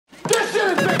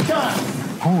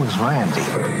Who is Randy?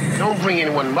 Don't bring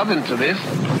anyone mother into this.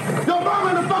 Your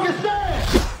mom in the fucking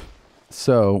stand!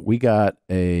 So we got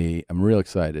I'm real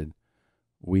excited.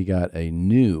 We got a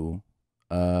new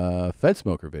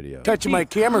Fedsmoker video. Touching my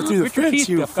camera through the fence,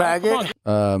 you faggot.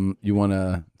 You want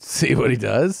to see what he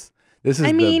does? This is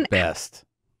the best.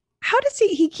 How does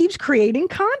he keeps creating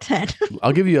content?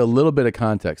 I'll give you a little bit of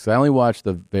context. I only watched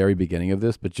the very beginning of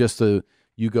this, but just so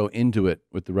you go into it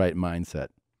with the right mindset.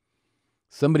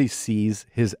 Somebody sees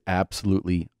his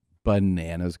absolutely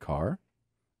bananas car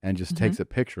and just takes a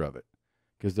picture of it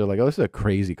because they're like, oh, this is a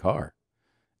crazy car.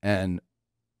 And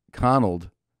Conald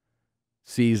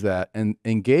sees that and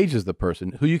engages the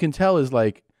person who you can tell is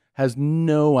like, has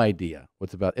no idea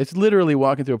what's about. It's literally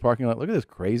walking through a parking lot. Look at this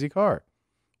crazy car.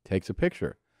 Takes a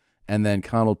picture. And then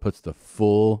Conald puts the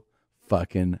full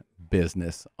fucking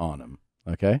business on him.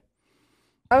 Okay?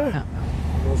 I'll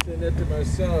send that to my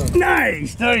son.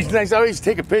 Nice. I always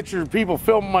take a picture of people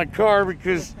filming my car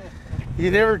because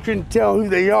you never can tell who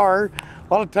they are.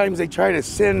 A lot of times they try to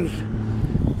send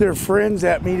their friends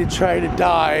at me to try to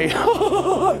die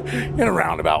in a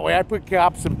roundabout way. I put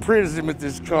cops in prison with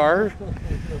this car,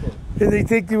 and they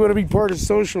think they want to be part of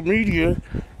social media.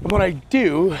 And what I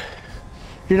do,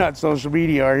 you're not social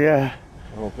media, are you? I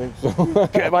don't think so.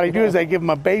 What I do is I give them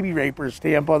a baby raper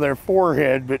stamp on their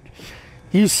forehead, but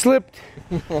you slipped,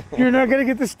 you're not going to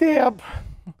get the stamp.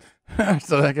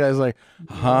 So that guy's like,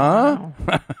 huh?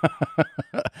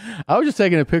 I was just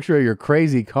taking a picture of your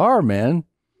crazy car, man.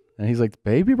 And he's like,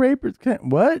 baby rapers?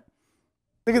 What?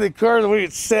 Look at the car, the way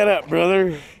it's set up,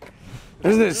 brother.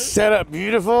 Isn't it set up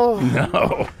beautiful?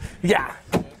 No. Yeah.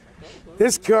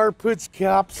 This car puts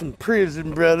cops in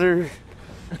prison, brother.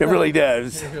 It really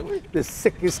does. The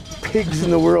sickest pigs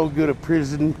in the world go to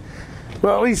prison.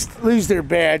 Well, at least lose their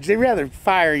badge. They'd rather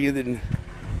fire you than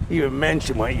even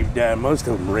mention what you've done. Most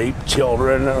of them rape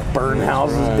children, or burn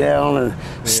houses down, or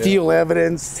steal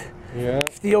evidence. Yeah.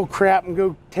 Steal crap and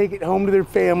go take it home to their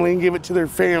family and give it to their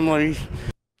family.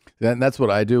 That's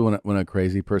what I do when a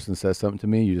crazy person says something to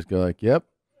me. You just go like, yep,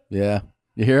 yeah.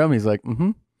 You hear him? He's like,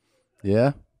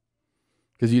 yeah.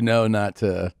 Because you know not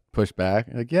to push back.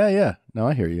 Like, yeah. No,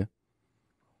 I hear you.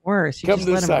 Worse. Come to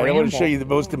this side. I want to show you the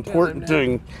most important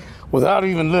thing without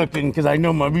even looking, because I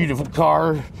know my beautiful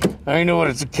car. I know what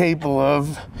it's capable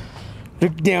of.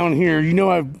 Look down here. You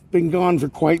know I've been gone for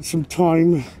quite some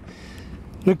time.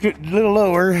 Look a little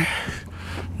lower.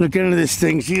 Look under this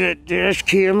thing. See that dash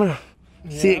cam? Yeah.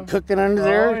 See it cooking under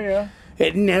there? Oh, yeah.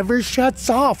 It never shuts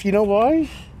off. You know why?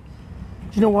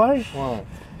 You know why? Why?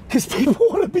 Because people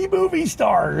want to be movie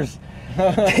stars.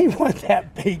 They want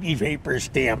that baby vapor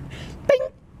stamp. Bing,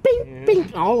 bing,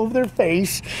 bing, all over their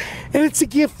face. And it's a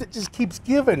gift that just keeps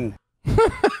giving.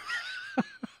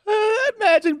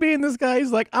 Imagine being this guy.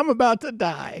 He's like, I'm about to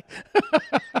die.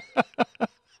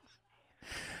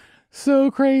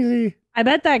 So crazy. I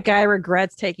bet that guy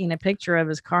regrets taking a picture of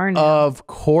his car now. Of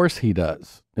course he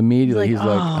does. Immediately he's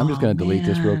like, I'm just going to delete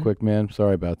this real quick, man.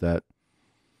 Sorry about that.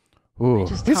 Ooh.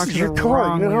 This is your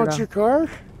car. You know how it's your car?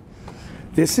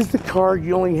 This is the car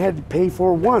you only had to pay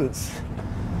for once.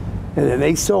 And then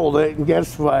they sold it, and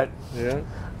guess what? Yeah.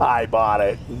 I bought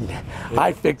it.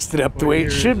 I fixed it up the way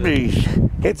it should be.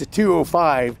 It's a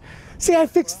 205. See, I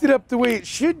fixed it up the way it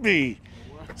should be.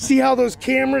 See how those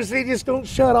cameras, they just don't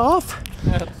shut off?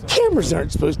 Cameras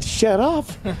aren't supposed to shut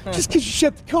off. Just because you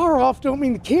shut the car off don't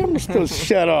mean the camera's supposed to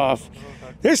shut off.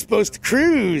 They're supposed to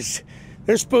cruise.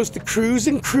 They're supposed to cruise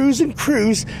and cruise and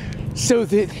cruise so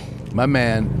that... My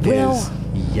man is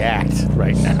yacked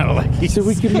right now. Like so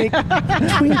we can make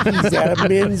Twinkies out of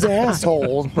men's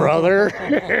assholes, brother.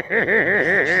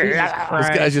 This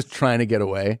guy's just trying to get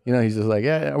away. You know, he's just like,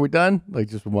 yeah, are we done? Like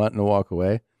just wanting to walk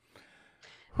away.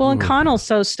 Well, and Connell's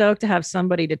so stoked to have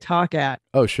somebody to talk at.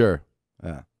 Oh, sure.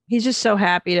 Yeah. He's just so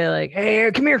happy to like,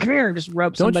 hey, come here, just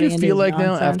rope somebody. Don't you feel like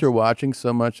now, after watching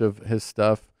so much of his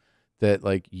stuff, that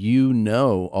like you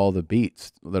know all the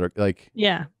beats that are like,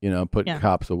 you know, put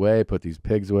cops away, put these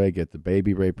pigs away, get the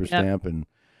baby raper stamp, and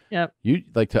you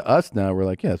like to us now we're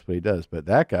like, yeah, that's what he does. But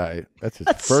that guy, that's his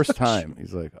first time.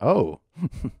 He's like, oh.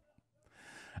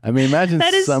 I mean, imagine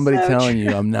somebody telling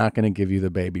you, I'm not going to give you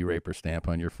the baby raper stamp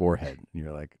on your forehead. And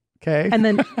you're like, okay. And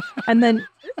then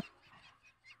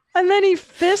he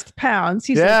fist pounds.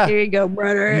 He's like, here you go,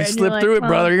 brother. You slip through it,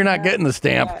 brother. You're not getting the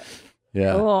stamp.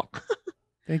 Yeah. Cool.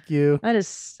 Thank you. That is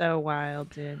so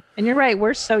wild, dude. And you're right.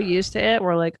 We're so used to it.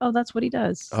 We're like, oh, that's what he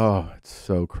does. Oh, it's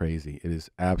so crazy. It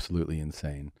is absolutely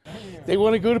insane. They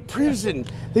want to go to prison.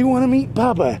 They want to meet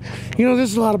Bubba. You know,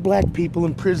 there's a lot of black people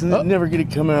in prison that never get to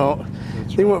come out.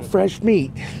 They want fresh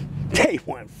meat. They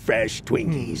want fresh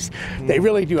Twinkies. They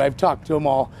really do. I've talked to them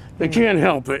all. They can't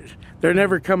help it. They're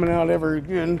never coming out ever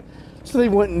again. So they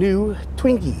want new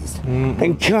Twinkies.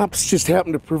 And Cops just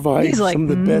happen to provide some of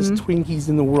the best Twinkies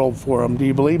in the world for them. Do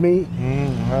you believe me?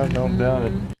 I don't doubt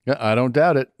it. Yeah, I don't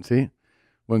doubt it. See,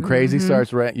 when crazy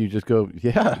starts ranting, you just go,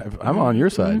 yeah, I'm on your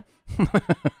side.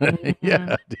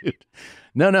 Yeah, dude.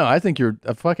 No, I think you're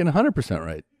a fucking 100%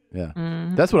 right. Yeah.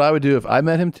 That's what I would do if I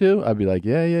met him too. I'd be like,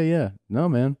 yeah. No,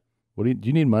 man. What do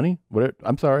you need money? What?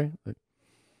 I'm sorry.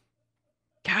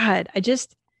 God,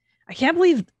 I can't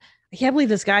believe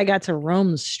this guy got to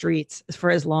roam the streets for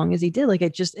as long as he did. Like,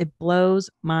 it blows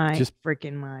my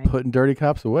freaking mind. Putting dirty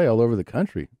cops away all over the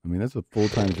country. I mean, that's a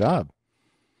full-time job.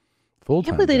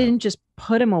 Full-time. But they didn't just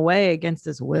put him away against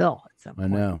his will at some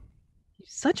point. I know.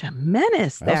 He's such a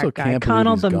menace. That I also guy, can't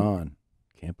believe he's gone.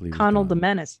 Can't believe Connell the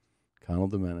Menace. Connell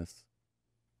the Menace,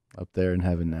 up there in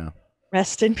heaven now.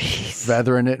 Rest in peace.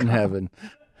 Feathering it in heaven.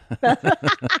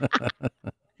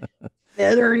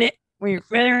 Feathering it. When you're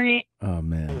feathering it. Oh,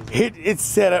 man. It's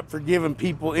set up for giving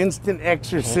people instant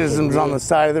exorcisms on the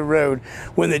side of the road.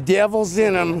 When the devil's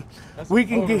in them, we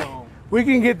can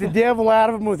get the devil out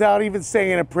of them without even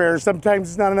saying a prayer. Sometimes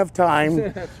it's not enough time.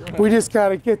 Right. We just got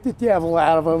to get the devil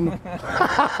out of them.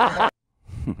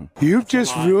 You've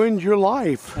just ruined your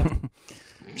life.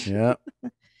 Yeah.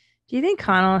 Do you think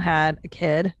Connell had a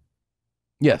kid?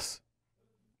 Yes.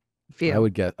 I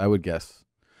would guess.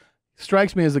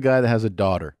 Strikes me as a guy that has a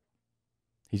daughter.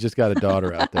 He's just got a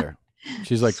daughter out there.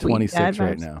 She's like 26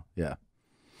 right now. Yeah.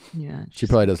 Yeah. She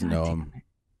probably doesn't know him.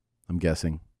 I'm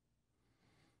guessing.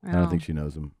 I don't think she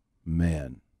knows him.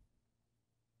 Man.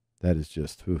 That is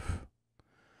just oof.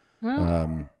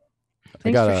 Well,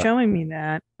 thanks for showing me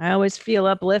that. I always feel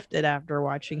uplifted after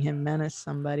watching him menace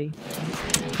somebody.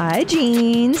 Hi,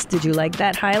 Jeans. Did you like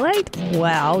that highlight?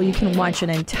 Well, you can watch an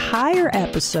entire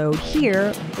episode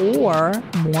here or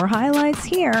more highlights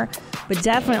here. But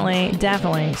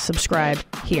definitely subscribe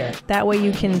here. That way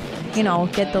you can,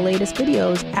 get the latest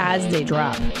videos as they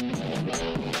drop.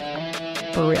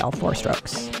 For real, 4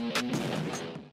 strokes.